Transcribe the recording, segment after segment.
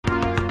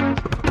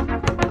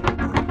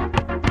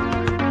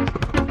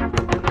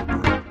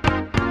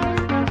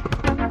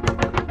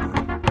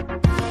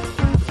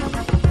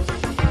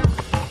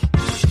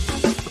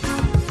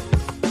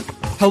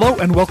Hello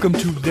and welcome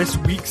to this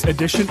week's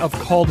edition of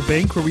Called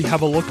Bank, where we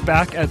have a look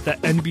back at the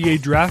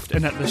NBA draft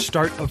and at the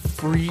start of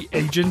free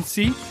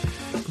agency.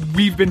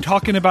 We've been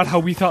talking about how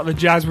we thought the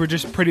Jazz were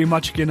just pretty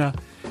much gonna,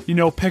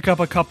 pick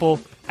up a couple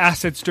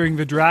assets during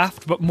the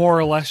draft, but more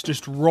or less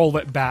just roll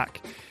it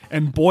back.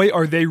 And boy,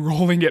 are they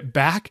rolling it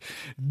back,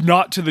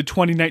 not to the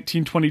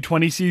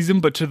 2019-2020 season,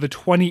 but to the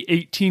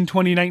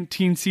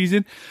 2018-2019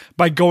 season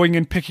by going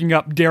and picking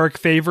up Derek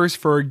Favors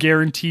for a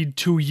guaranteed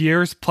 2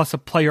 years plus a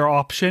player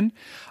option.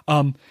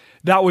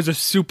 That was a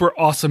super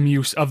awesome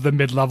use of the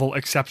mid-level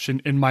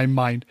exception in my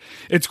mind.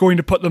 It's going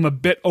to put them a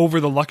bit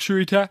over the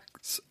luxury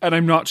tax, and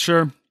I'm not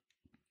sure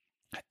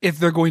if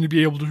they're going to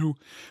be able to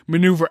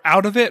maneuver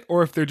out of it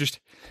or if they're just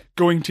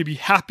going to be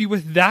happy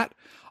with that.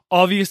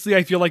 Obviously,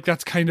 I feel like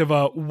that's kind of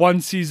a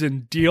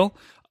one-season deal.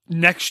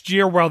 Next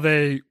year, while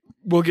they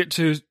will get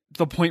to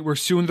the point where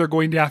soon they're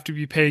going to have to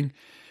be paying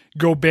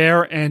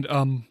Gobert and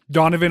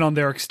Donovan on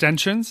their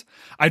extensions.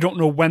 I don't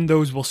know when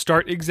those will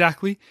start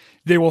exactly.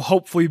 They will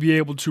hopefully be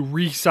able to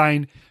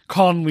re-sign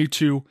Conley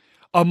to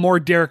a more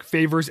Derek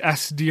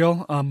Favors-esque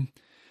deal.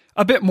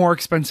 A bit more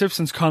expensive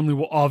since Conley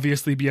will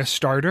obviously be a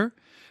starter.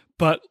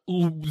 But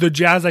the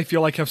Jazz, I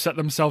feel like, have set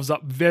themselves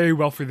up very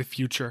well for the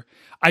future.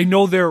 I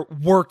know there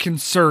were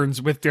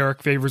concerns with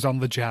Derek Favors on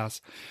the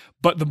Jazz,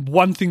 but the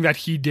one thing that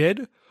he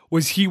did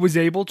was he was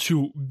able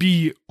to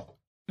be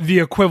the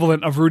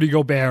equivalent of Rudy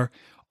Gobert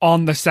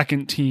on the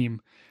second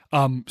team.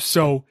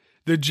 So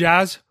the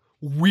Jazz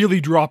really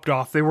dropped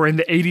off. They were in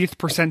the 80th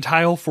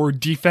percentile for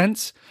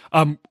defense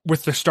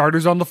with the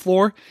starters on the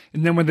floor.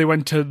 And then when they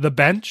went to the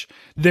bench,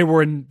 they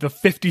were in the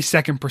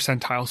 52nd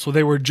percentile. So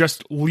they were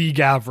just league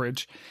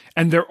average.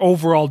 And their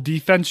overall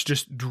defense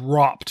just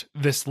dropped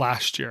this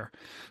last year.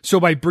 So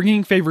by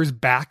bringing Favors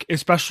back,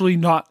 especially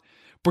not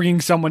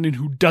bringing someone in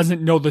who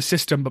doesn't know the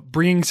system, but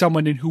bringing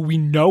someone in who we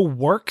know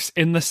works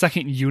in the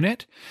second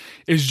unit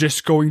is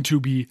just going to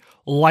be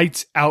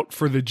lights out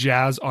for the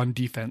Jazz on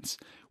defense.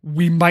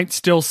 We might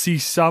still see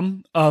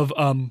some of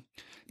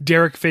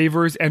Derek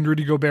Favors and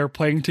Rudy Gobert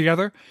playing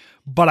together,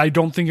 but I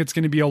don't think it's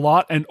going to be a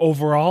lot. And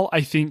overall,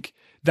 I think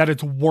that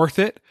it's worth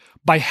it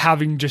by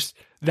having just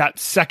that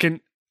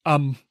second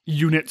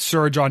unit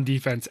surge on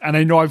defense. And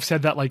I know I've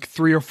said that like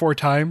 3 or 4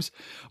 times,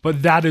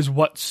 but that is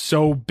what's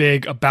so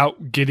big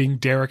about getting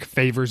Derek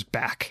Favors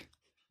back.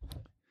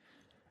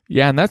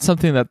 Yeah, and that's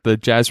something that the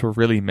Jazz were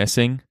really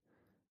missing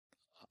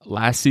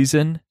last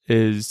season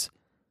is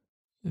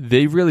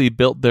they really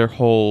built their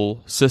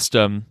whole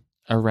system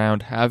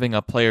around having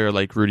a player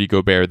like Rudy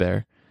Gobert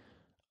there.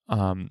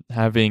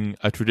 Having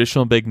a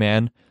traditional big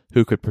man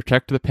who could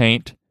protect the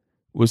paint,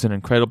 was an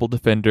incredible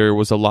defender,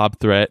 was a lob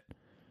threat.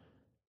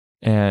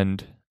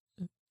 And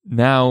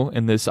now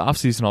in this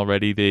offseason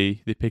already,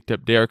 they picked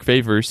up Derek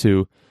Favors,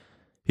 who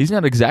he's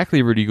not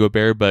exactly Rudy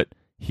Gobert, but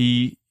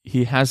he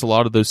has a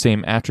lot of those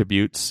same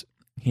attributes.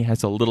 He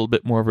has a little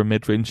bit more of a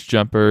mid-range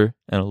jumper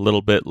and a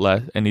little bit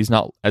less, and he's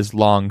not as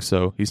long,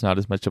 so he's not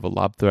as much of a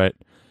lob threat.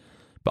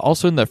 But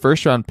also in the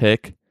first-round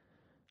pick,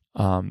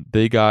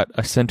 they got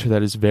a center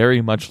that is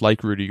very much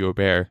like Rudy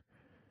Gobert.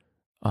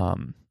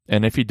 And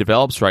if he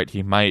develops right,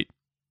 he might,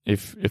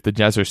 if the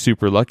Jazz are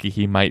super lucky,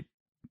 he might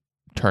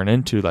turn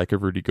into like a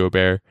Rudy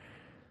Gobert.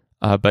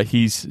 But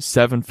he's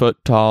 7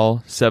 foot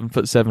tall,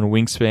 7'7"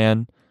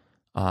 wingspan.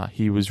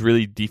 He was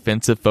really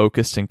defensive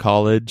focused in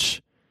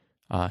college.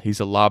 He's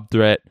a lob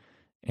threat,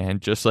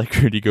 and just like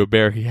Rudy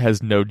Gobert, he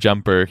has no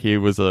jumper. He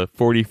was a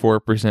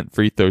 44%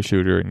 free throw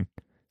shooter in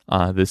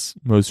this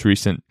most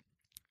recent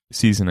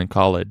season in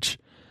college.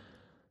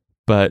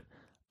 But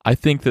I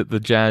think that the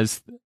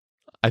Jazz,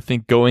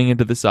 going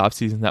into this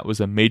offseason, that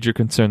was a major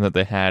concern that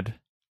they had,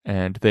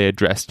 and they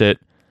addressed it.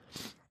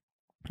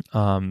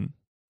 And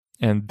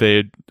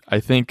I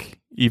think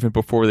even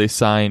before they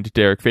signed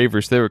Derek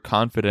Favors, they were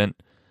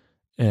confident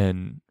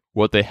in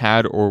what they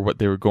had or what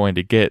they were going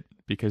to get,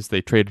 because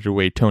they traded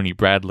away Tony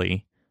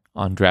Bradley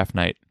on draft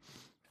night.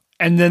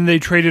 And then they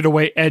traded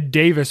away Ed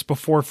Davis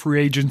before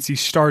free agency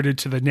started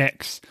to the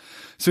Knicks.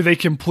 So they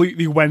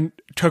completely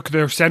took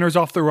their centers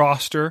off the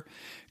roster,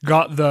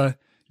 got the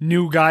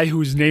new guy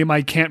whose name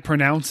I can't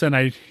pronounce and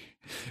I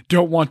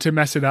don't want to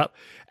mess it up,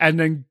 and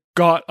then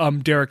got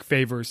Derek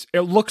Favors.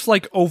 It looks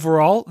like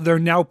overall they're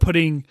now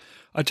putting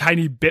a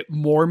tiny bit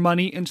more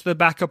money into the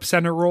backup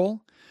center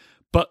role.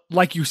 But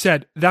like you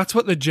said, that's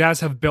what the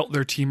Jazz have built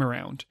their team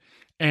around.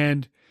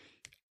 And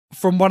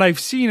from what I've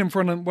seen and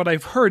from what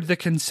I've heard, the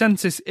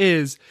consensus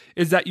is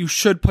that you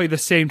should play the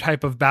same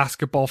type of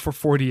basketball for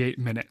 48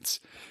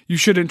 minutes. You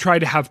shouldn't try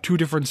to have 2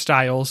 different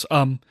styles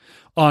on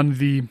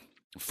the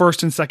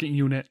first and second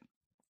unit,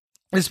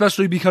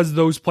 especially because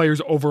those players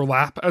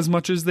overlap as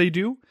much as they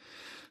do.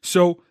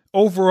 So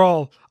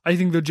overall, I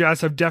think the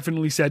Jazz have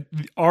definitely said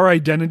our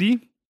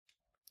identity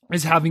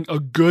is having a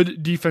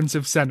good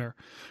defensive center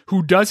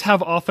who does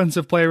have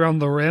offensive play around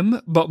the rim,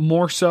 but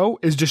more so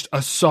is just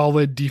a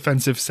solid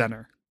defensive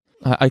center.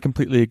 I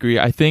completely agree.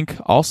 I think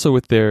also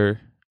with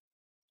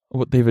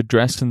what they've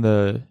addressed in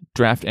the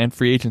draft and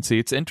free agency,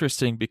 it's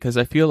interesting because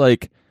I feel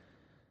like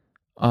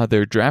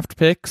their draft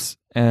picks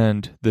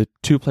and the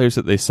two players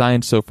that they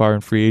signed so far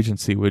in free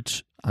agency,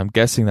 which I'm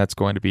guessing that's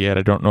going to be it.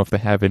 I don't know if they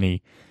have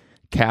any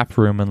cap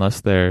room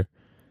unless they're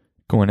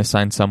going to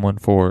sign someone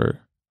for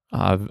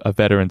a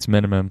veteran's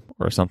minimum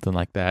or something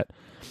like that.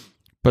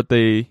 But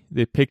they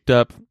picked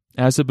up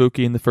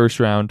Azubuike in the first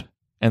round,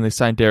 and they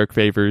signed Derek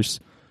Favors,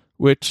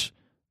 which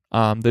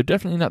they're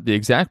definitely not the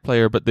exact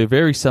player, but they're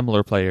very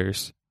similar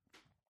players.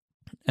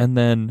 And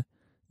then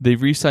they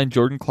re-signed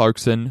Jordan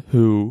Clarkson,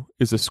 who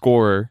is a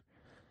scorer,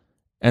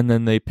 and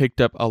then they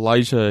picked up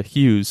Elijah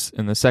Hughes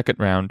in the second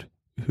round,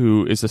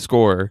 who is a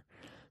scorer.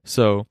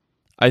 So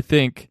I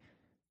think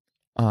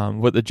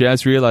what the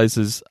Jazz realized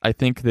is I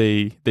think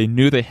they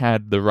knew they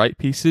had the right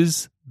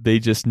pieces. They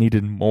just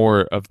needed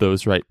more of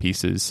those right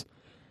pieces.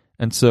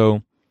 And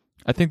so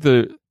I think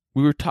we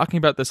were talking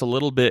about this a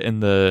little bit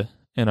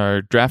in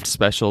our draft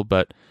special,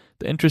 but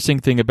the interesting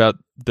thing about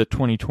the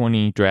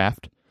 2020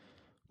 draft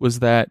was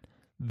that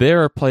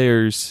there are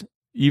players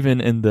even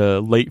in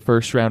the late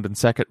first round and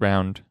second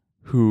round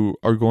who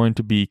are going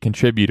to be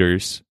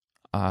contributors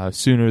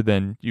sooner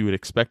than you would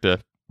expect a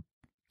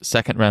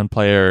second round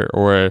player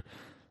or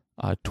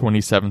a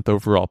 27th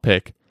overall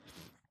pick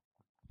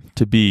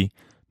to be,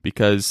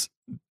 because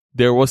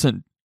there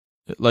wasn't,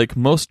 like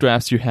most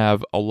drafts, you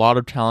have a lot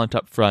of talent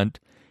up front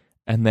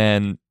and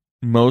then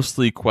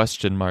mostly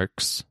question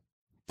marks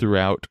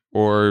throughout,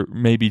 or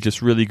maybe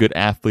just really good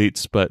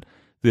athletes, but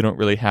they don't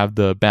really have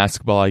the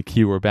basketball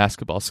IQ or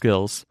basketball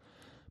skills.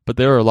 But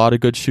there are a lot of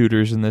good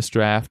shooters in this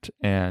draft,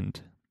 and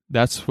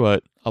that's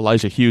what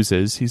Elijah Hughes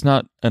is. He's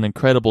not an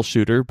incredible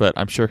shooter, but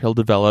I'm sure he'll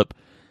develop,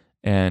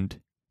 and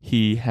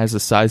he has the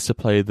size to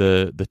play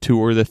the 2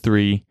 or the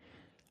 3.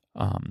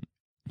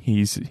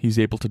 He's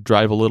able to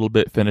drive a little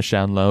bit, finish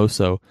down low,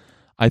 so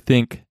I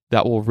think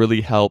that will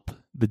really help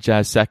the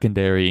Jazz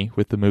secondary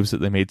with the moves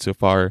that they made so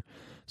far,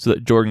 so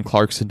that Jordan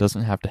Clarkson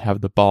doesn't have to have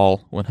the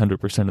ball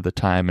 100% of the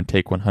time and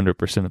take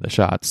 100% of the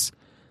shots,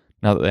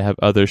 now that they have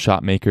other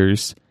shot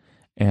makers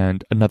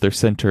and another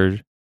center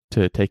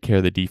to take care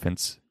of the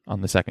defense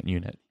on the second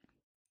unit.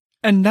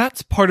 And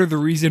that's part of the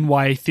reason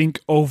why I think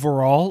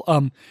overall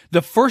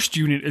the first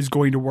unit is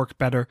going to work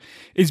better,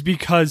 is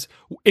because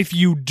if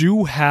you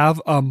do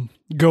have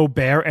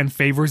Gobert and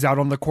Favors out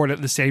on the court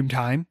at the same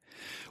time,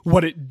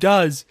 what it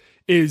does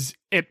is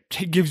it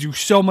gives you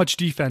so much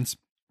defense,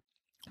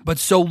 but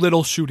so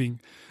little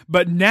shooting.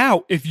 But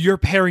now if you're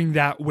pairing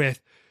that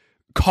with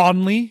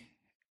Conley,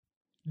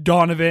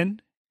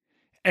 Donovan,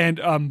 and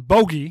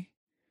Bogey,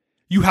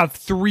 you have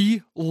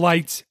 3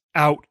 lights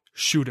out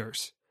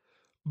shooters.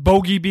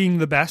 Bogey being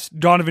the best,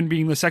 Donovan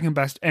being the second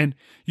best, and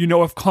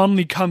if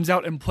Conley comes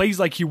out and plays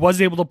like he was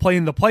able to play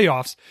in the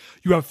playoffs,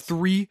 you have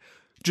 3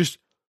 just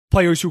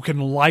players who can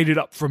light it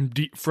up from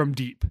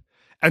deep.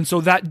 And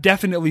so that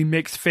definitely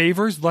makes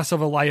Favors less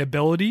of a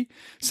liability,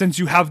 since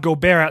you have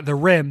Gobert at the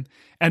rim,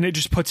 and it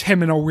just puts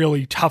him in a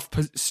really tough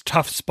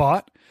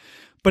spot.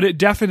 But it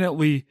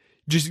definitely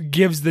just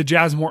gives the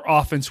Jazz more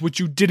offense, which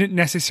you didn't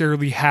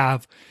necessarily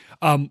have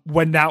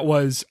when that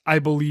was, I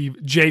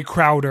believe, Jay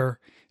Crowder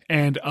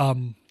and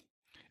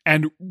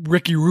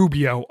Ricky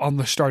Rubio on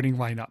the starting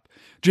lineup.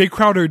 Jay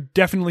Crowder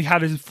definitely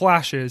had his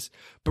flashes,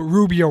 but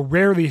Rubio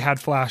rarely had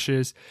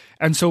flashes.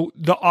 And so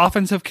the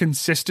offensive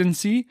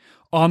consistency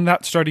on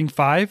that starting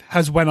 5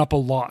 has went up a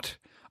lot.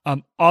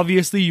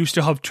 Obviously, you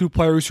still have 2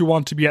 players who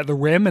want to be at the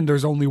rim, and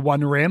there's only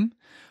 1 rim.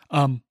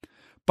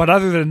 But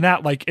other than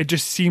that, it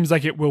just seems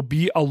like it will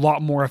be a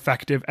lot more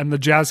effective, and the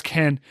Jazz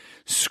can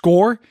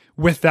score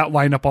with that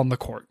lineup on the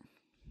court.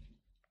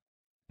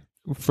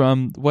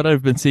 From what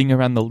I've been seeing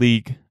around the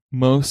league,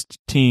 most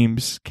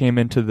teams came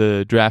into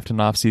the draft and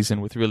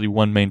offseason with really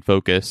one main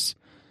focus.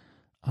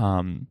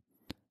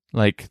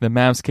 Like the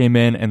Mavs came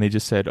in and they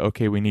just said,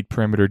 okay, we need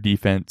perimeter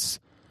defense.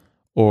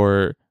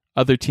 Or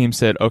other teams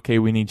said, okay,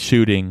 we need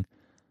shooting.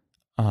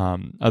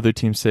 Other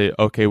teams say,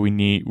 okay,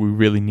 we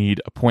really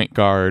need a point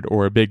guard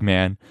or a big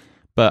man.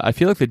 But I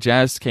feel like the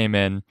Jazz came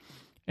in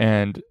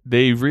and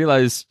they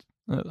realized,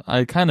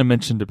 I kind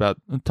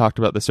of talked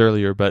about this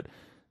earlier, but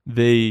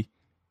they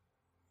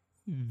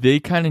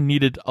kind of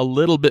needed a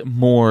little bit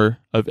more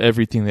of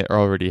everything they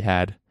already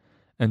had.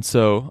 And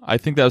so I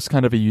think that was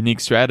kind of a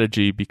unique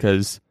strategy,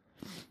 because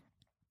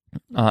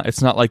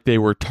it's not like they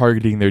were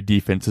targeting their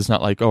defense. It's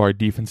not like, oh, our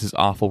defense is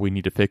awful, we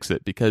need to fix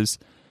it. Because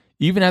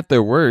even at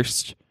their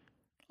worst,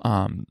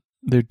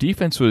 their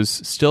defense was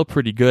still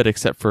pretty good,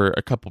 except for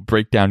a couple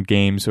breakdown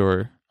games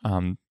or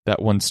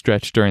that one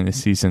stretch during the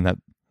season that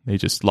they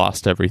just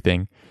lost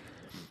everything.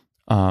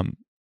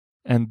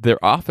 And their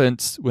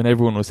offense, when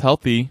everyone was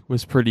healthy,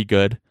 was pretty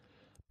good,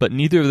 but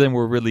neither of them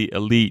were really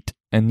elite,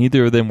 and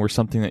neither of them were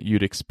something that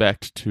you'd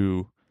expect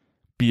to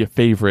be a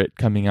favorite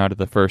coming out of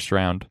the first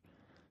round.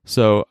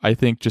 So I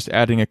think just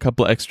adding a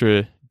couple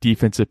extra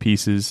defensive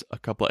pieces, a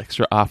couple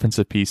extra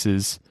offensive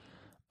pieces,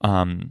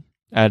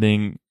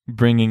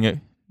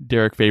 bringing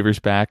Derek Favors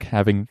back,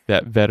 having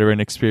that veteran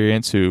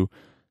experience who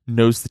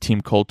knows the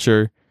team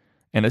culture,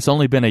 and it's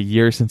only been a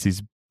year since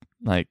he's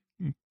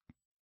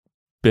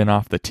been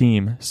off the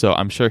team, so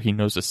I'm sure he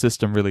knows the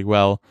system really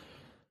well.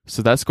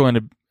 So that's going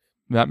to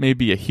that may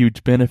be a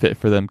huge benefit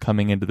for them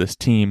coming into this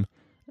team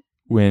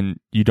when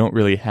you don't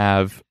really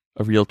have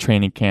a real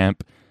training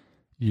camp.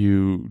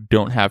 You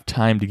don't have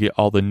time to get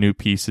all the new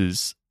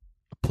pieces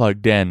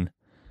plugged in.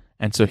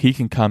 And so he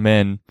can come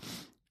in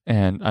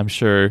and I'm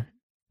sure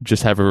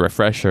just have a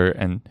refresher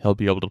and he'll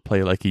be able to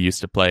play like he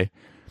used to play.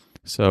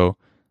 So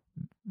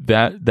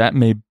that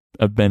may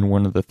have been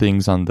one of the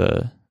things on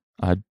the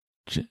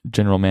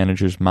general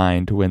manager's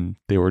mind when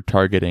they were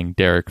targeting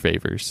Derek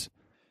Favors.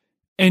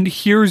 And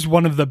here's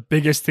one of the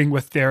biggest thing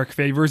with Derek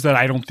Favors that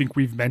I don't think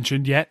we've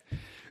mentioned yet.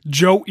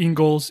 Joe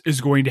Ingles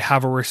is going to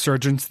have a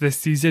resurgence this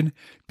season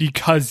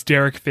because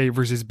Derek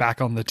Favors is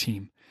back on the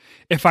team.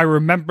 If I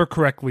remember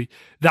correctly,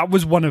 that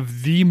was one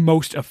of the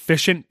most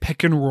efficient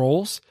pick and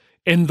rolls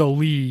in the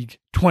league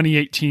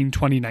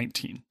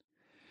 2018-2019.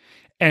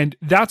 And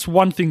that's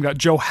one thing that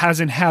Joe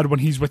hasn't had when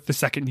he's with the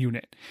second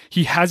unit.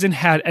 He hasn't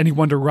had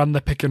anyone to run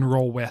the pick and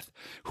roll with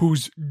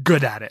who's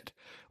good at it.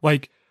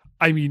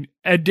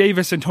 Ed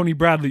Davis and Tony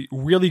Bradley,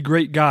 really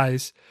great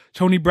guys.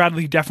 Tony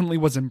Bradley definitely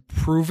was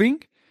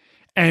improving,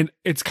 and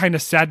it's kind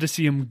of sad to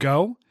see him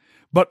go.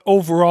 But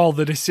overall,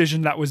 the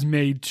decision that was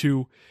made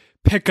to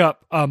pick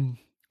up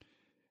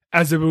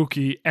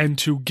Azubuike and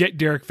to get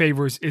Derek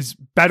Favors is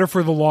better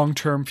for the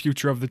long-term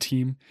future of the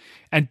team,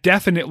 and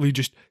definitely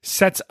just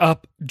sets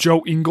up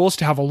Joe Ingles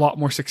to have a lot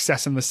more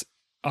success in this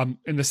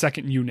in the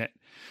second unit.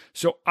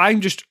 So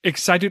I'm just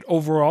excited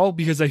overall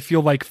because I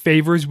feel like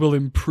Favors will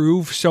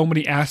improve so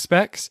many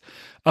aspects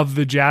of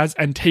the Jazz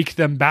and take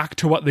them back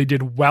to what they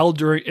did well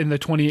in the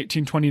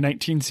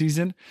 2018-2019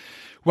 season,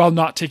 while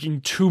not taking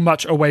too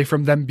much away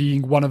from them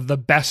being one of the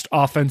best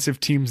offensive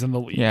teams in the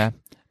league. Yeah,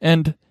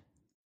 and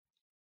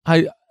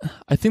I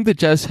think the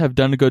Jazz have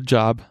done a good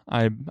job.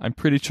 I'm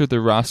pretty sure the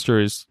roster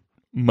is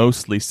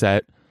mostly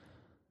set.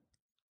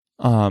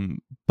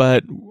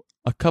 But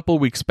a couple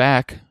weeks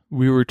back,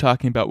 we were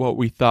talking about what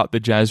we thought the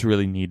Jazz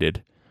really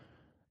needed.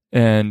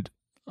 And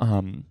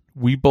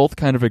we both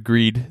kind of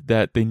agreed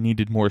that they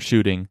needed more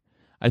shooting.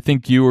 I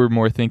think you were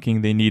more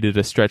thinking they needed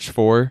a stretch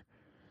four,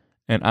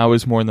 and I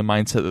was more in the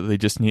mindset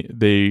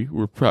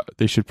that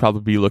they should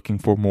probably be looking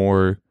for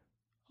more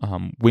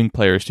wing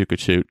players who could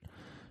shoot,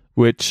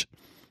 which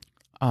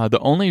the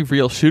only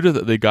real shooter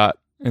that they got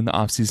in the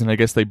offseason, I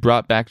guess they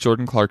brought back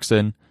Jordan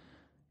Clarkson,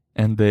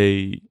 and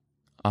they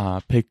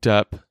picked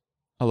up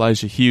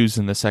Elijah Hughes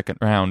in the second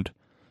round,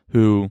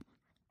 who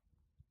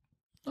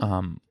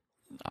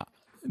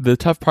the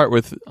tough part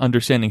with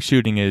understanding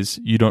shooting is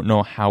you don't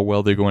know how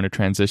well they're going to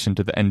transition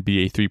to the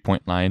NBA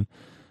three-point line.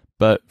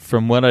 But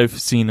from what I've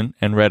seen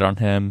and read on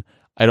him,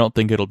 I don't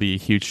think it'll be a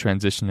huge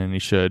transition, and he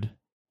should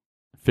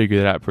figure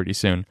that out pretty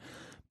soon.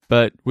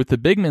 But with the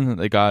big men that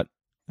they got,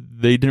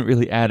 they didn't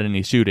really add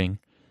any shooting.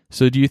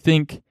 So do you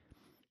think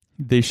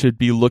they should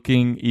be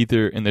looking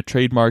either in the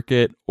trade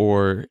market,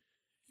 or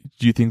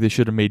do you think they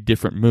should have made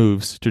different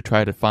moves to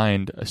try to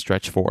find a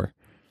stretch four?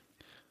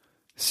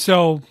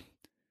 So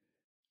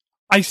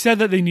I said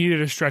that they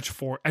needed a stretch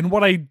four. And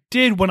what I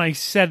did when I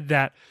said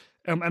that,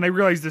 and I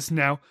realize this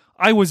now,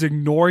 I was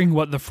ignoring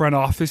what the front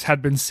office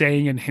had been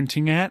saying and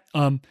hinting at,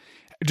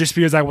 just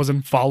because I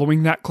wasn't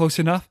following that close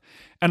enough.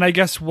 And I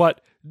guess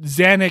what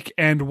Zanuck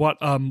and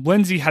what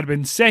Lindsay had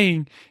been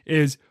saying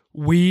is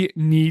we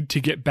need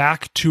to get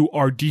back to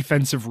our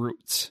defensive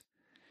roots.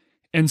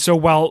 And so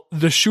while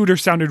the shooter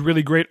sounded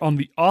really great on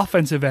the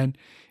offensive end,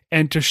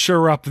 and to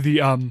shore up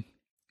the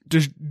to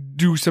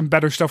do some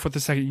better stuff with the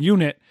second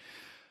unit,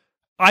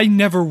 I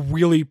never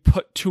really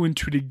put two and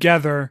two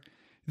together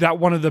that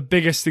one of the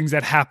biggest things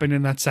that happened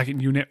in that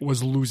second unit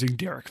was losing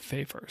Derek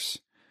Favors.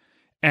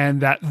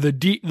 And that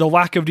the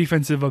lack of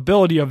defensive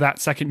ability of that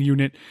second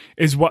unit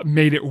is what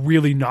made it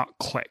really not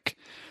click.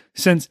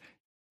 Since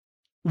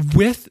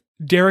with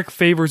Derek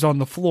Favors on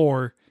the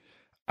floor,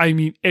 I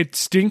mean, it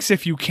stinks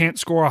if you can't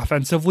score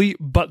offensively,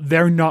 but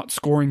they're not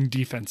scoring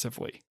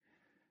defensively.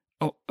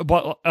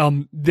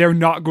 They're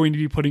not going to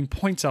be putting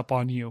points up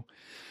on you.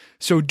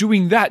 So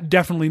doing that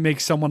definitely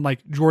makes someone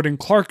like Jordan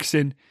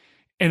Clarkson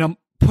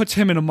puts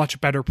him in a much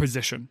better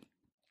position,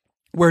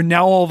 where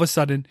now all of a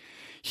sudden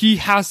he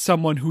has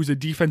someone who's a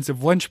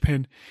defensive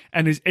linchpin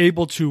and is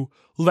able to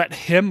let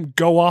him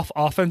go off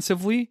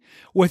offensively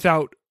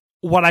without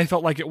what I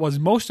felt like it was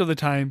most of the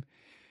time,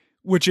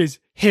 which is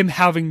him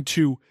having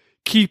to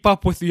keep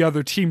up with the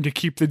other team to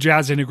keep the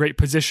Jazz in a great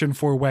position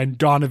for when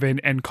Donovan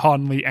and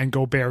Conley and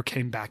Gobert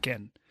came back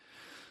in.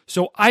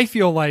 So I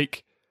feel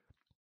like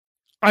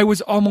I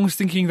was almost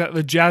thinking that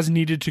the Jazz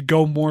needed to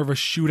go more of a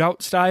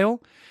shootout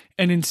style,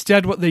 and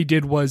instead what they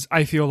did was,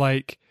 I feel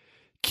like,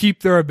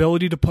 keep their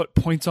ability to put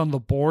points on the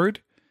board,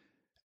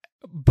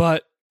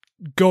 but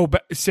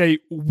say,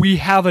 we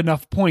have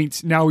enough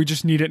points, now we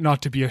just need it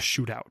not to be a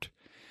shootout.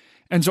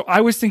 And so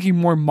I was thinking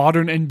more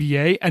modern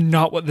NBA and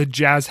not what the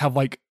Jazz have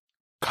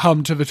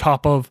come to the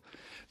top of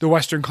the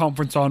Western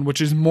Conference on,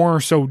 which is more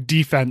so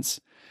defense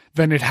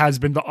than it has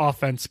been the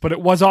offense. But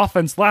it was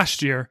offense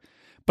last year,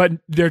 but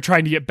they're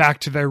trying to get back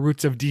to their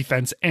roots of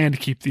defense and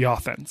keep the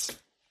offense.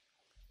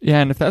 Yeah,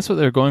 and if that's what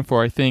they're going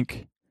for, I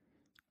think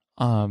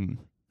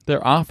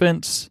their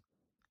offense,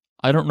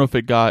 I don't know if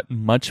it got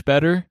much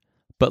better,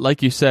 but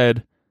like you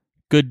said,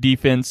 good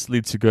defense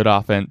leads to good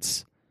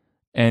offense.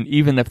 And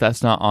even if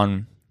that's not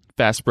on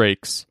fast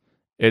breaks,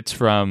 it's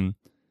from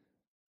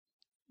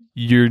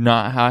you're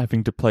not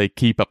having to play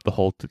keep up the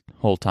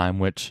whole time,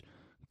 which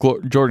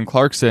Jordan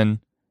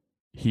Clarkson,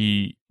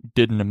 he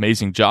did an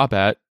amazing job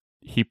at.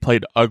 He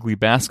played ugly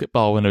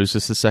basketball when it was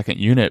just the second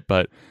unit,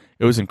 but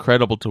it was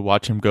incredible to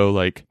watch him go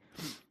like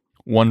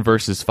 1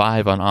 versus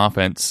 5 on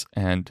offense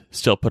and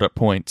still put up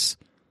points.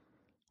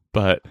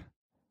 But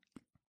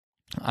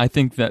I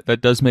think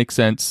that does make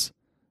sense.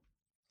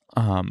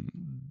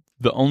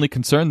 The only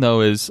concern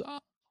though is,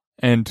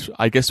 and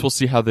I guess we'll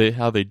see how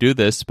they do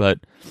this, but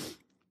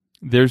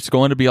there's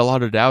going to be a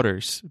lot of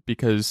doubters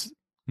because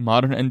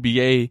modern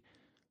NBA,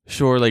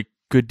 sure, like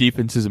good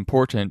defense is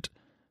important,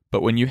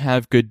 but when you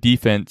have good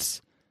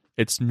defense,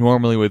 it's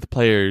normally with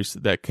players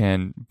that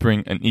can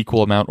bring an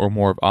equal amount or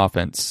more of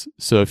offense.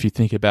 So if you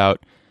think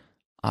about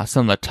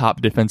some of the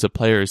top defensive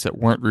players that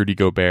weren't Rudy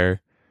Gobert,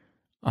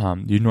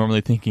 you're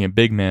normally thinking of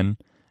big men,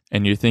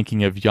 and you're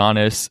thinking of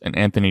Giannis and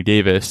Anthony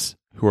Davis,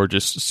 who are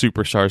just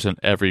superstars in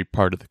every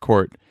part of the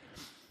court.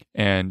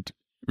 And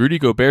Rudy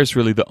Gobert is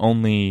really the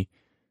only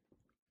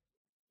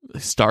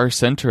star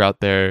center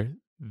out there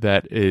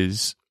that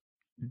is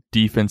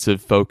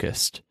defensive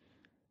focused.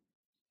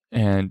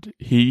 And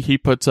he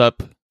puts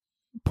up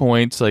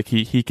points, like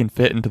he can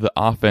fit into the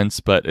offense,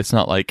 but it's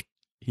not like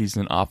he's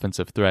an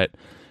offensive threat.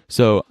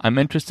 So I'm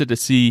interested to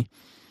see,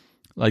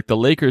 like the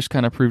Lakers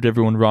kind of proved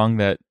everyone wrong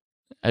that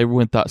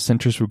everyone thought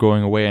centers were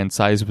going away and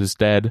size was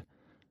dead,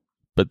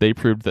 but they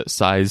proved that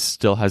size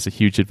still has a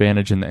huge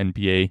advantage in the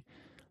NBA.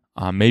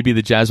 Maybe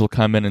the Jazz will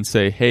come in and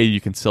say, hey,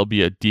 you can still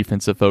be a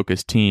defensive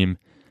focused team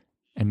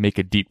and make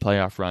a deep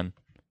playoff run.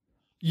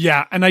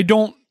 Yeah, and I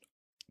don't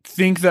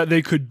think that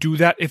they could do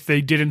that if they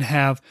didn't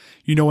have,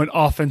 an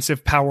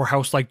offensive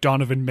powerhouse like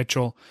Donovan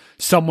Mitchell,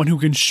 someone who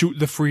can shoot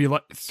the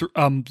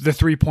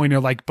three-pointer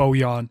like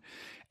Bojan,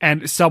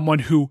 and someone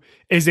who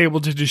is able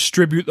to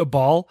distribute the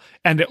ball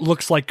and it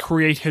looks like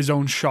create his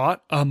own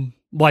shot,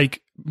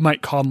 like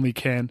Mike Conley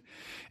can,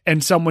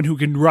 and someone who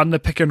can run the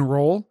pick and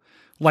roll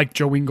like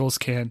Joe Ingles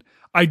can.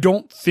 I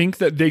don't think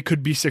that they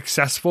could be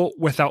successful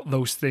without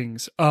those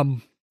things.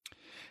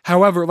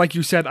 However, like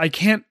you said, I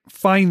can't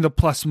find the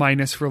plus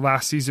minus for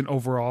last season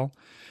overall,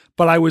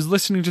 but I was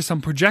listening to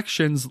some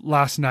projections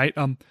last night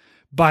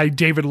by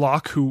David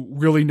Locke, who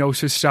really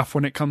knows his stuff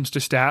when it comes to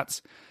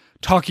stats,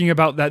 talking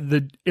about that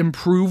the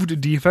improved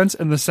defense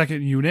in the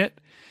second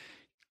unit,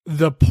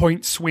 the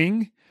point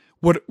swing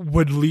would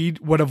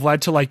have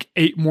led to like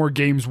 8 more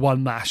games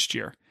won last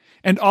year.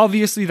 And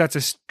obviously that's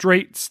a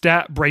straight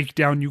stat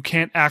breakdown. You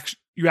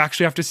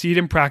actually have to see it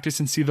in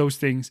practice and see those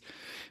things.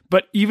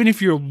 But even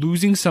if you're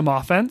losing some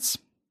offense,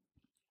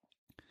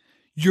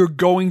 you're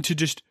going to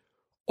just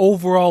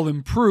overall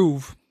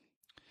improve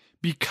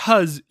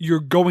because you're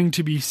going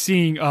to be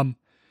seeing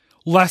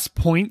less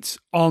points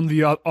on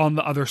the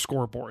other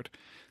scoreboard.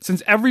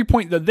 Since every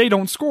point that they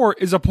don't score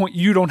is a point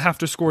you don't have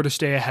to score to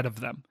stay ahead of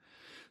them.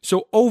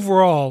 So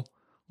overall,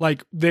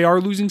 like they are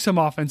losing some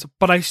offense,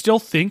 but I still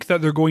think that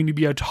they're going to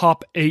be a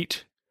top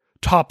 8,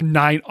 top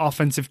 9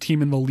 offensive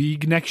team in the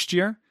league next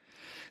year.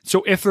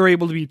 So if they're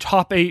able to be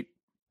top 8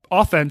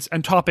 offense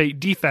and top 8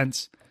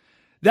 defense,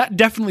 that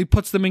definitely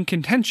puts them in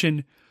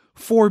contention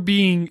for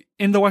being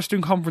in the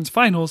Western Conference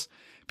Finals,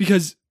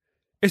 because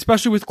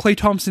especially with Klay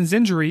Thompson's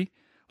injury,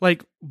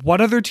 like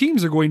what other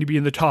teams are going to be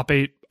in the top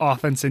 8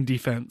 offense and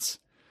defense?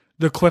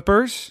 The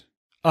Clippers,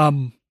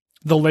 the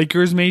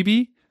Lakers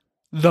maybe,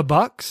 the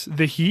Bucks,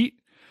 the Heat.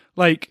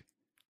 Like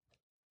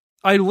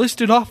I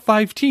listed off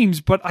 5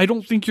 teams, but I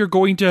don't think you're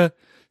going to,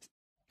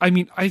 I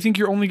think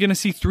you're only going to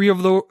see 3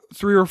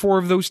 or 4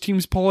 of those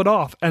teams pull it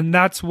off. And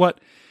that's what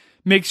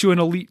makes you an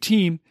elite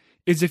team,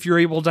 is if you're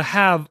able to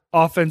have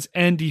offense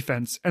and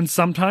defense. And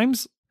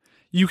sometimes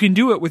you can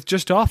do it with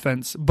just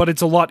offense, but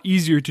it's a lot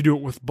easier to do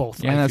it with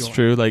both. Yeah, that's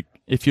true. Like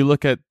if you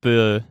look at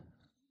the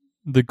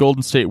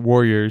Golden State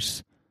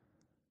Warriors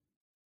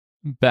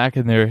back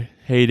in their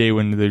heyday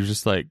when they're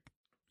just like,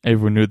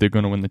 everyone knew they're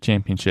going to win the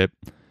championship.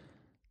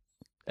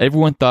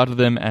 Everyone thought of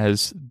them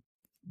as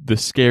the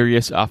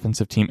scariest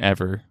offensive team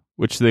ever,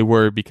 which they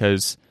were,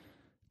 because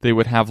they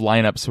would have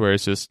lineups where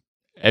it's just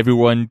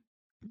everyone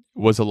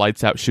was a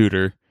lights out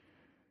shooter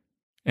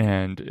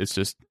and it's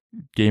just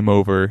game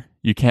over.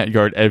 You can't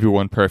guard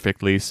everyone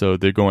perfectly, so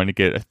they're going to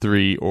get a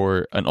 3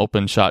 or an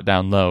open shot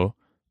down low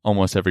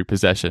almost every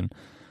possession.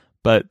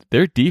 But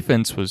their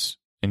defense was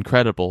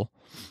incredible,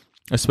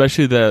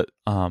 especially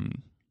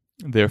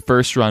their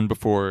first run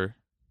before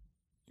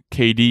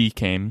KD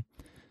came.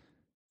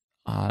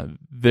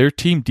 Their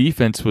team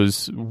defense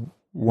was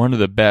one of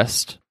the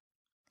best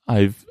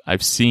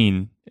I've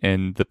seen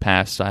in the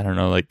past, I don't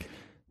know, like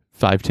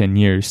 5-10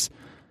 years.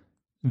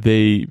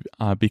 They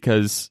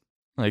because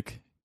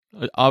like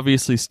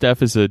obviously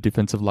Steph is a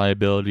defensive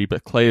liability,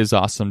 but Klay is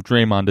awesome,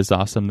 Draymond is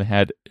awesome. They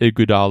had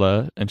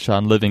Iguodala and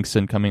Sean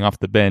Livingston coming off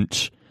the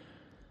bench,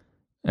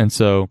 and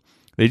so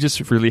they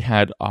just really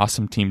had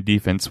awesome team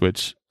defense,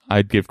 which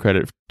I'd give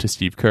credit to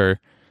Steve Kerr.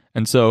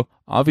 And so,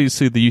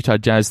 obviously, the Utah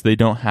Jazz, they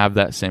don't have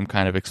that same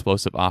kind of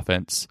explosive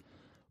offense,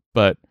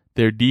 but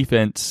their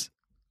defense,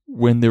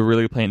 when they're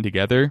really playing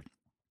together,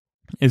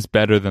 is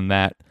better than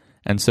that,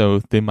 and so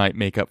they might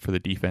make up for the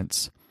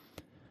defense.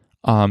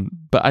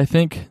 But I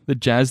think the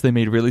Jazz, they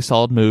made really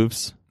solid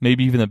moves,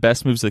 maybe even the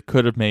best moves they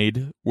could have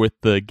made with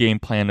the game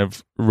plan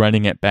of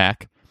running it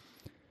back.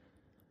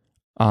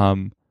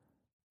 And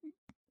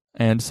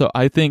so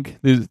I think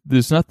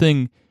there's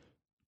nothing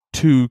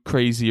too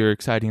crazy or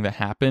exciting that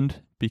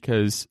happened,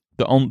 because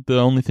the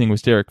only thing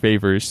was Derek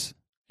Favors,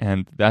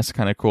 and that's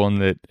kind of cool,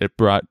 and that it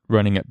brought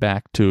running it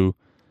back to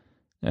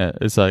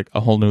it's like a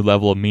whole new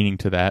level of meaning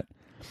to that.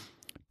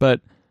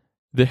 But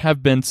there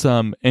have been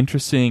some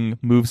interesting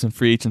moves in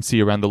free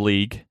agency around the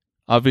league.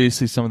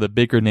 Obviously, some of the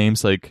bigger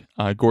names like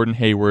Gordon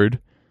Hayward,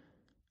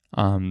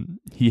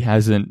 he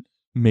hasn't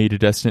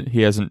made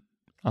he hasn't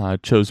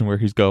chosen where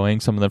he's going.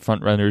 Some of the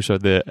front runners are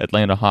the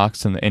Atlanta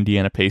Hawks and the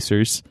Indiana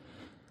Pacers.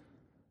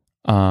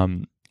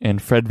 And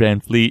Fred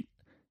VanVleet,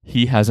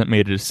 he hasn't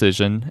made a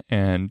decision,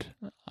 and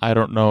I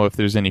don't know if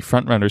there's any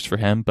front runners for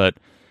him, but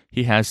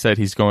he has said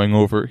he's going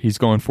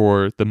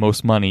for the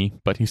most money,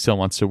 but he still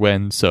wants to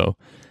win, so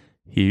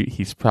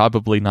he's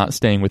probably not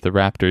staying with the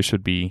Raptors,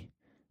 would be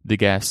the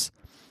guess.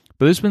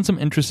 But there's been some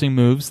interesting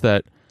moves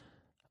that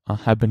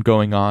have been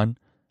going on,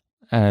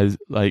 as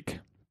like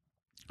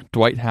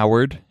Dwight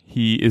Howard,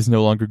 he is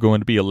no longer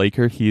going to be a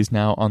Laker. He is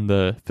now on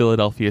the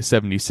Philadelphia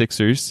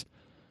 76ers,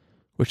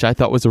 which I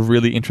thought was a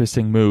really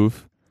interesting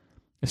move,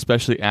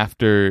 especially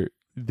after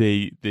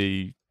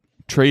they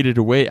traded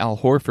away Al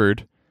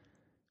Horford,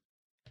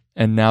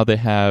 and now they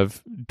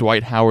have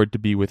Dwight Howard to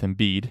be with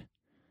Embiid.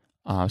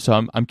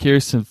 So I'm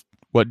curious of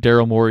what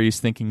Daryl Morey is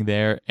thinking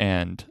there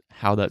and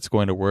how that's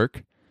going to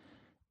work.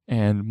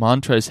 And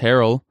Montrezl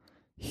Harrell,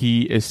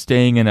 he is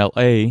staying in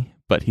LA,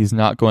 but he's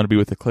not going to be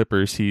with the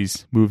Clippers.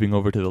 He's moving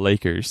over to the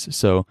Lakers.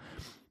 So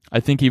I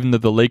think even though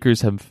the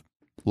Lakers have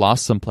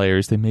lost some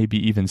players, they may be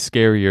even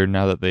scarier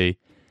now that they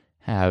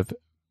have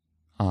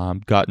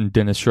gotten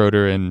Dennis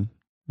Schroeder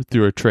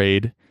through a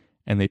trade,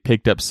 and they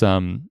picked up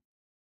some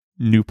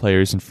new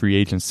players in free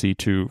agency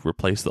to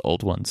replace the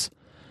old ones.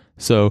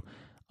 So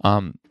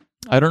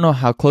I don't know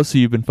how closely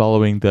you've been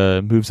following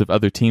the moves of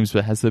other teams,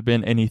 but has there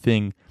been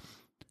anything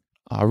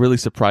really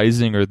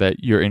surprising or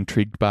that you're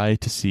intrigued by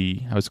to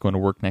see how it's going to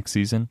work next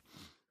season?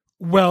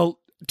 Well,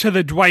 to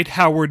the Dwight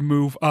Howard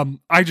move,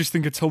 I just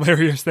think it's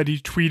hilarious that he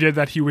tweeted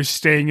that he was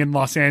staying in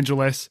Los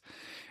Angeles,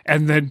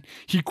 and then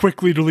he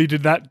quickly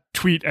deleted that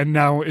tweet and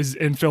now is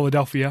in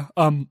Philadelphia.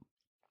 On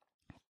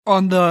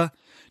the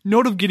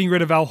note of getting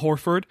rid of Al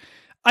Horford,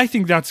 I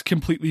think that's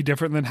completely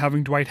different than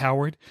having Dwight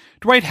Howard.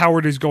 Dwight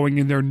Howard is going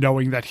in there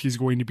knowing that he's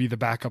going to be the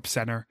backup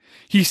center.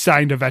 He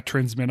signed a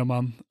veteran's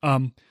minimum.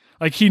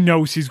 He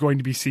knows he's going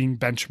to be seeing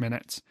bench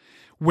minutes.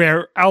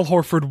 Where Al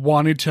Horford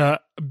wanted to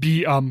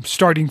be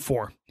starting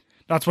 4.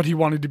 That's what he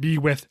wanted to be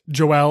with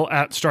Joel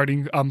at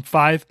starting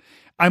 5.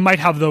 I might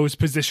have those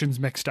positions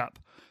mixed up.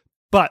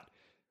 But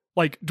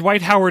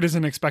Dwight Howard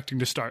isn't expecting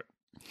to start.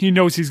 He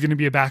knows he's going to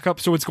be a backup,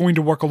 so it's going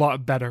to work a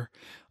lot better.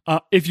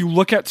 If you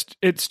look at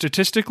it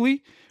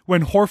statistically,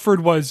 when Horford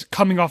was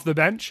coming off the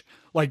bench,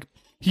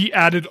 he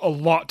added a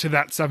lot to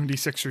that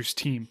 76ers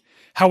team.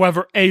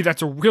 However, A,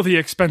 that's a really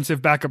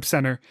expensive backup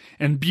center,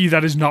 and B,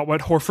 that is not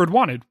what Horford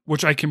wanted,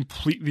 which I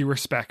completely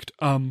respect.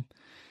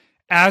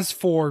 As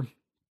for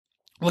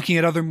looking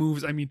at other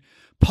moves,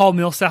 Paul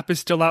Millsap is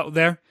still out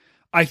there.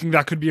 I think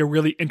that could be a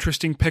really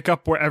interesting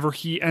pickup wherever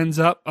he ends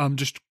up.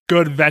 Just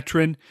good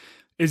veteran,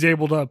 is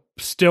able to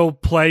still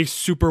play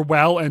super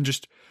well and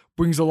just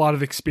brings a lot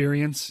of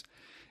experience.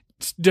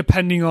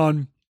 Depending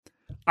on,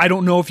 I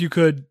don't know if you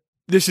could,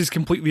 this is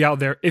completely out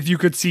there, if you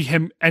could see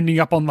him ending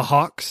up on the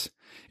Hawks,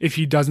 if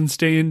he doesn't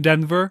stay in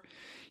Denver.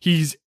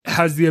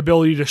 Has the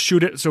ability to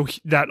shoot it, so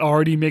that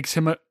already makes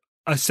him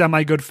a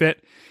semi-good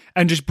fit,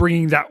 and just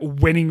bringing that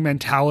winning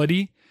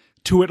mentality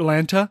to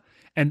Atlanta,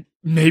 and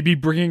maybe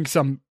bringing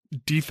some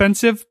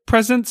defensive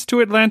presence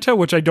to Atlanta,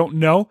 which I don't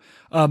know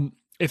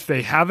if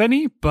they have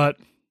any, but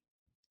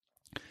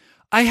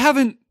I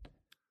haven't.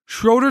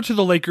 Schroeder to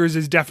the Lakers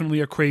is definitely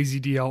a crazy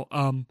deal.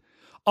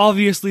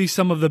 Obviously,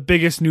 some of the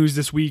biggest news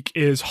this week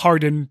is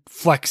Harden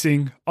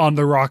flexing on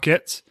the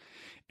Rockets,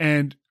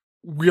 and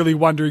really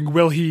wondering,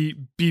 will he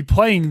be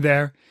playing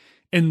there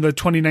in the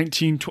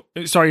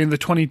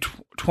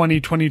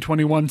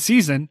 2020-2021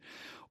 season,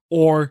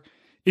 or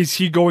is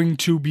he going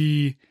to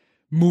be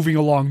moving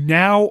along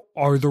now?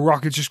 Are the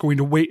Rockets just going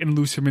to wait and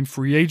lose him in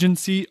free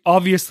agency?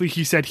 Obviously,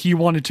 he said he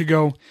wanted to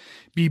go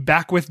be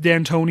back with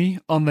D'Antoni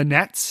on the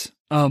Nets.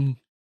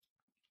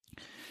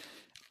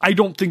 I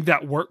don't think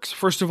that works,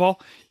 first of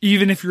all.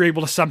 Even if you're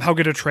able to somehow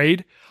get a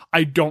trade,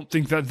 I don't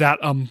think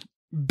that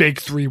big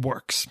three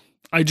works.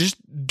 I just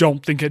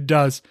don't think it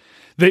does.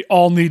 They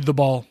all need the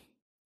ball.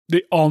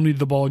 They all need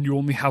the ball, and you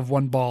only have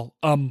one ball.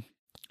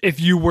 If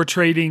you were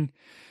trading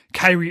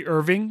Kyrie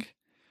Irving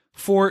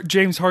for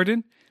James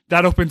Harden,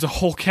 that opens a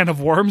whole can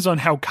of worms on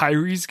how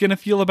Kyrie's going to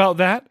feel about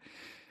that.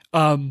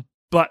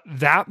 But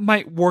that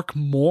might work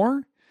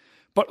more.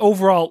 But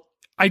overall,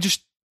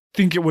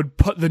 think it would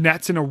put the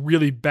Nets in a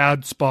really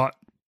bad spot,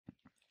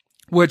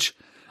 which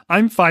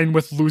I'm fine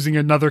with losing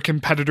another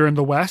competitor in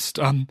the West,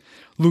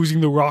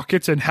 losing the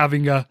Rockets and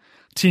having a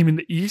team in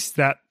the East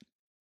that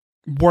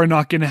we're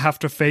not going to have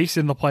to face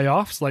in the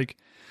playoffs. Like,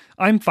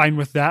 I'm fine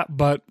with that,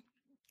 but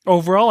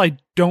overall, I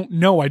don't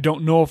know. I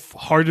don't know if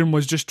Harden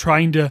was just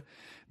trying to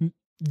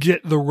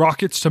get the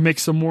Rockets to make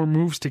some more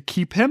moves to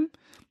keep him,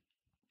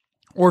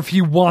 or if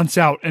he wants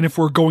out and if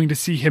we're going to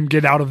see him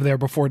get out of there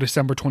before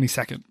December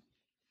 22nd.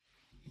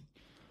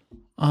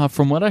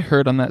 From what I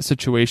heard on that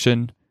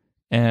situation,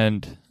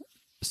 and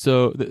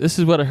so this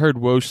is what I heard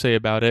Woj say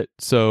about it.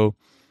 So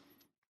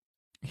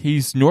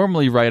he's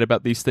normally right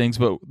about these things,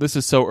 but this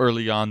is so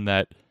early on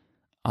that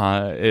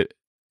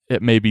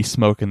it may be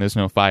smoke and there's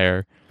no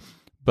fire.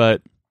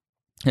 But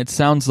it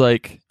sounds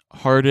like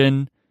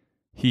Harden,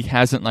 he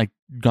hasn't like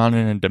gone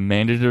in and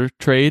demanded a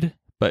trade,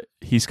 but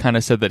he's kind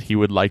of said that he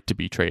would like to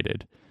be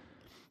traded.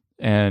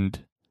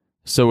 And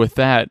so with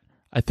that,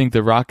 I think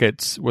the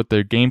Rockets, what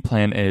their game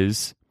plan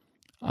is,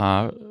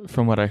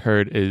 from what I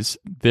heard, is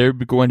they're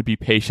going to be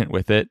patient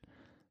with it.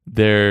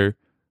 They're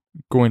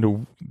going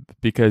to,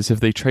 because if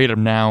they trade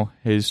him now,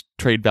 his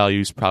trade value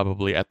is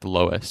probably at the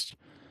lowest.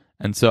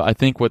 And so I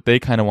think what they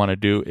kind of want to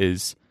do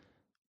is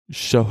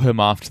show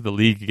him off to the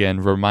league again,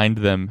 remind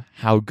them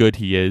how good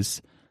he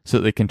is, so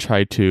that they can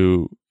try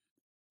to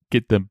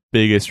get the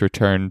biggest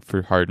return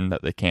for Harden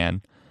that they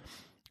can.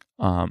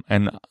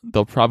 And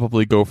they'll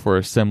probably go for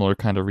a similar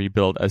kind of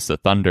rebuild as the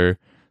Thunder.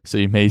 So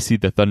you may see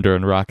the Thunder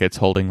and Rockets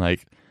holding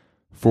like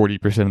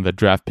 40% of the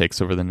draft picks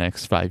over the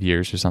next 5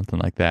 years or something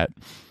like that.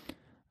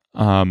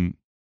 And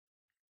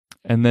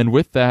then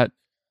with that,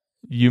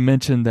 you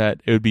mentioned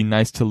that it would be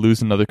nice to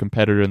lose another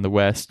competitor in the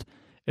West.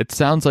 It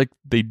sounds like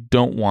they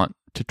don't want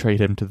to trade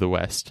him to the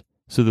West.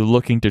 So they're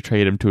looking to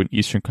trade him to an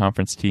Eastern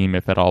Conference team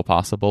if at all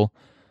possible.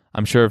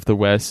 I'm sure if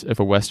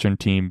a Western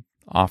team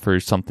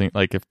offers something,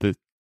 like if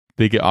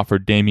they get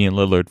offered Damian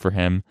Lillard for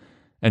him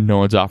and no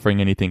one's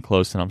offering anything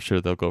close, then I'm sure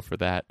they'll go for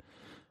that.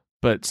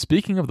 But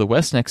speaking of the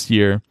West next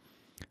year,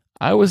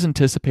 I was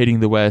anticipating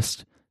the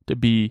West to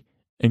be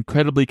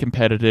incredibly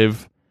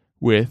competitive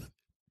with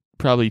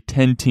probably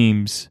 10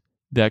 teams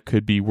that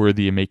could be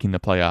worthy of making the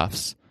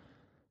playoffs.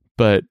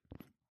 But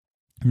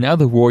now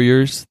the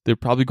Warriors, they're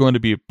probably going to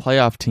be a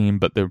playoff team,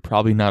 but they're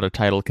probably not a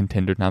title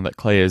contender now that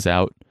Klay is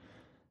out.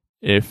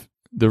 If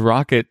the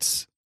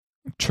Rockets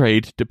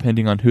trade,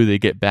 depending on who they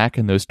get back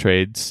in those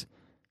trades,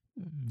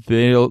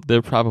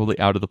 they're probably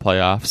out of the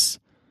playoffs.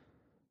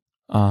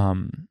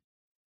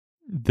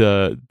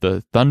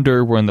 The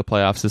Thunder were in the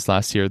playoffs this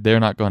last year. They're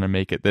not going to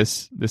make it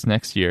this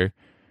next year.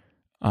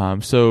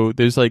 So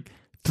there's like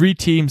 3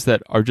 teams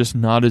that are just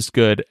not as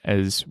good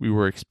as we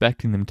were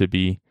expecting them to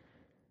be.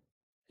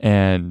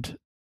 And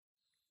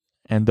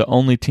the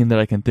only team that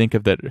I can think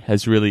of that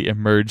has really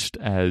emerged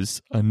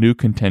as a new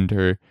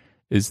contender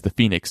is the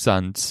Phoenix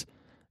Suns.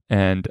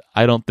 And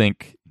I don't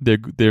think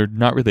they're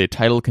not really a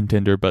title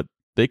contender, but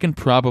they can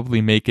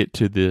probably make it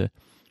to the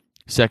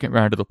second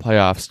round of the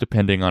playoffs,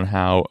 depending on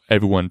how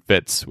everyone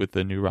fits with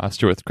the new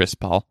roster with Chris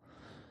Paul.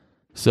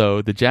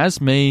 So the Jazz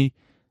may,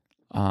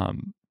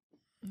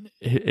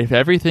 if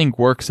everything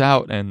works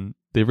out and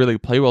they really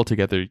play well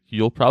together,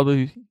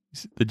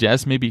 the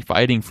Jazz may be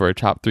fighting for a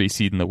top 3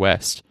 seed in the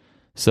West.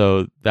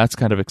 So that's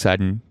kind of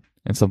exciting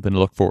and something to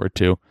look forward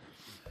to.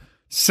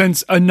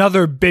 Since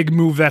another big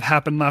move that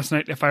happened last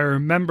night, if I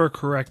remember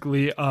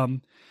correctly,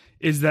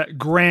 is that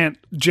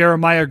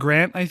Jeremiah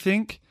Grant, I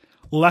think,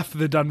 left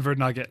the Denver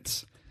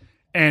Nuggets.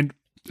 And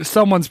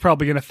someone's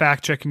probably going to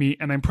fact check me,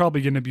 and I'm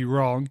probably going to be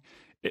wrong.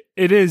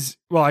 It is,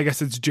 well, I guess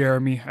it's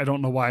Jeremy. I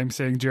don't know why I'm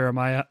saying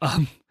Jeremiah.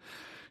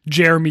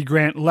 Jeremy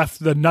Grant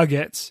left the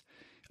Nuggets,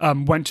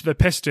 went to the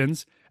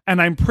Pistons,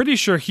 and I'm pretty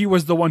sure he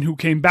was the one who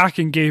came back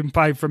in Game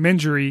 5 from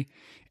injury,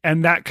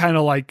 and that kind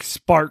of like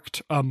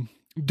sparked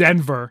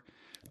Denver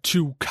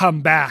to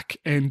come back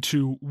and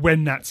to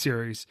win that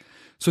series.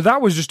 So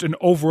that was just an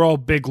overall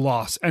big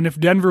loss. And if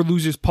Denver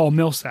loses Paul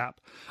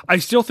Millsap, I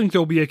still think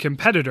they'll be a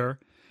competitor,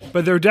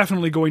 but they're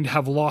definitely going to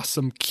have lost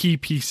some key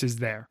pieces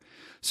there.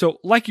 So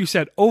like you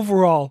said,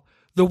 overall,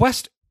 the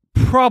West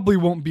probably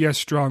won't be as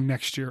strong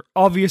next year.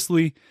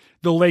 Obviously,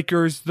 the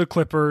Lakers, the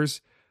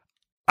Clippers,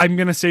 I'm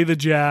going to say the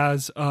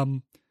Jazz,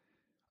 and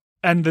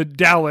the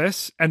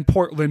Dallas and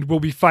Portland will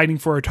be fighting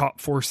for a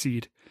top 4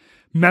 seed.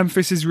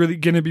 Memphis is really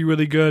going to be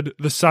really good.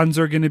 The Suns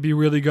are going to be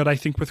really good, I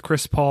think, with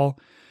Chris Paul.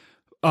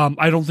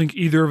 I don't think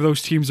either of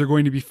those teams are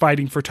going to be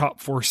fighting for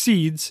top 4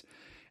 seeds.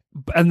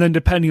 And then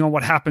depending on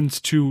what happens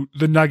to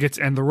the Nuggets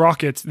and the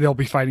Rockets, they'll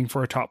be fighting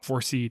for a top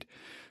 4 seed.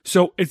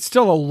 So it's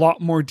still a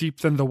lot more deep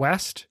than the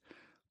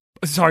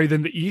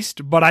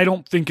East, but I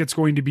don't think it's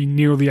going to be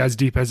nearly as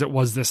deep as it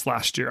was this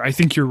last year. I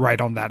think you're right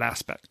on that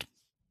aspect.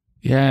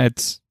 Yeah,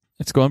 it's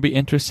going to be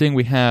interesting.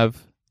 We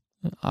have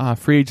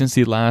free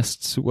agency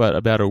lasts,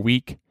 about a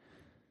week?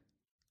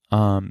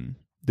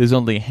 There's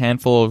only a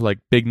handful of like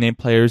big name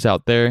players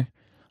out there.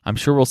 I'm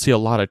sure we'll see a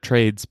lot of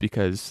trades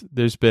because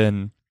there's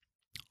been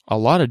a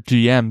lot of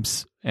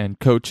GMs and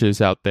coaches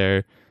out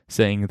there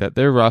saying that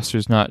their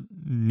roster's not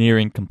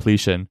nearing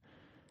completion.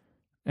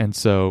 And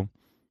so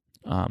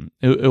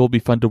it will be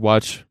fun to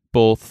watch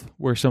both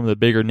where some of the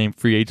bigger name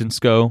free agents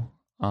go,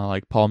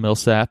 like Paul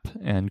Millsap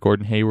and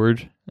Gordon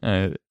Hayward.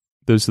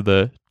 Those are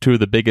the two of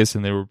the biggest,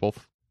 and they were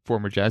both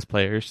former Jazz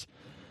players.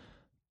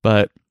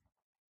 But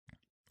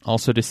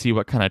also to see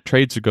what kind of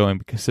trades are going,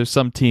 because there's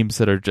some teams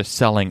that are just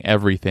selling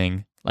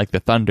everything, like the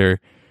Thunder,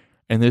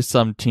 and there's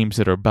some teams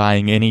that are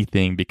buying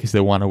anything because they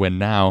want to win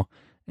now,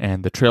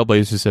 and the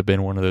Trailblazers have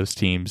been one of those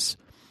teams.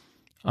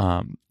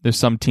 There's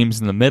some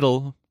teams in the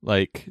middle,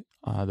 like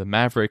the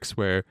Mavericks,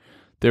 where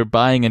they're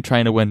buying and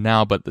trying to win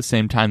now, but at the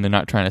same time, they're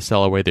not trying to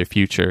sell away their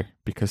future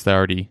because they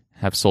already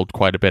have sold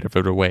quite a bit of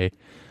it away.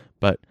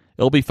 But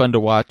it'll be fun to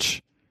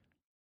watch.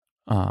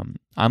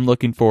 I'm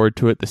looking forward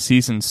to it. The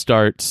season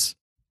starts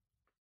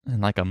in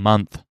like a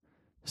month,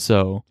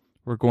 so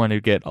we're going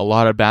to get a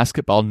lot of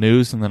basketball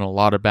news and then a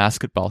lot of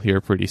basketball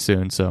here pretty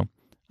soon. So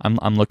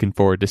I'm looking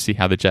forward to see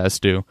how the Jazz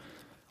do.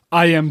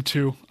 I am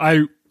too.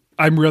 I'm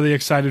really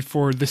excited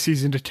for the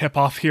season to tip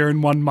off here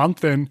in 1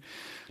 month and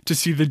to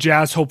see the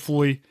Jazz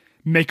hopefully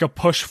make a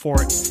push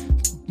for it.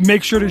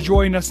 Make sure to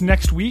join us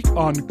next week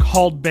on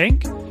Called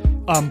Bank.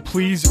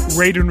 Please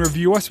rate and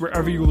review us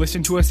wherever you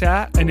listen to us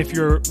at. And if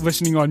you're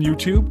listening on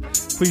YouTube,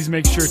 please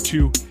make sure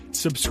to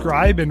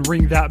subscribe and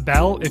ring that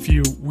bell if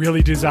you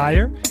really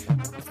desire.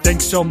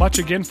 Thanks so much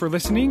again for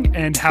listening,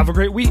 and have a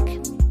great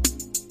week.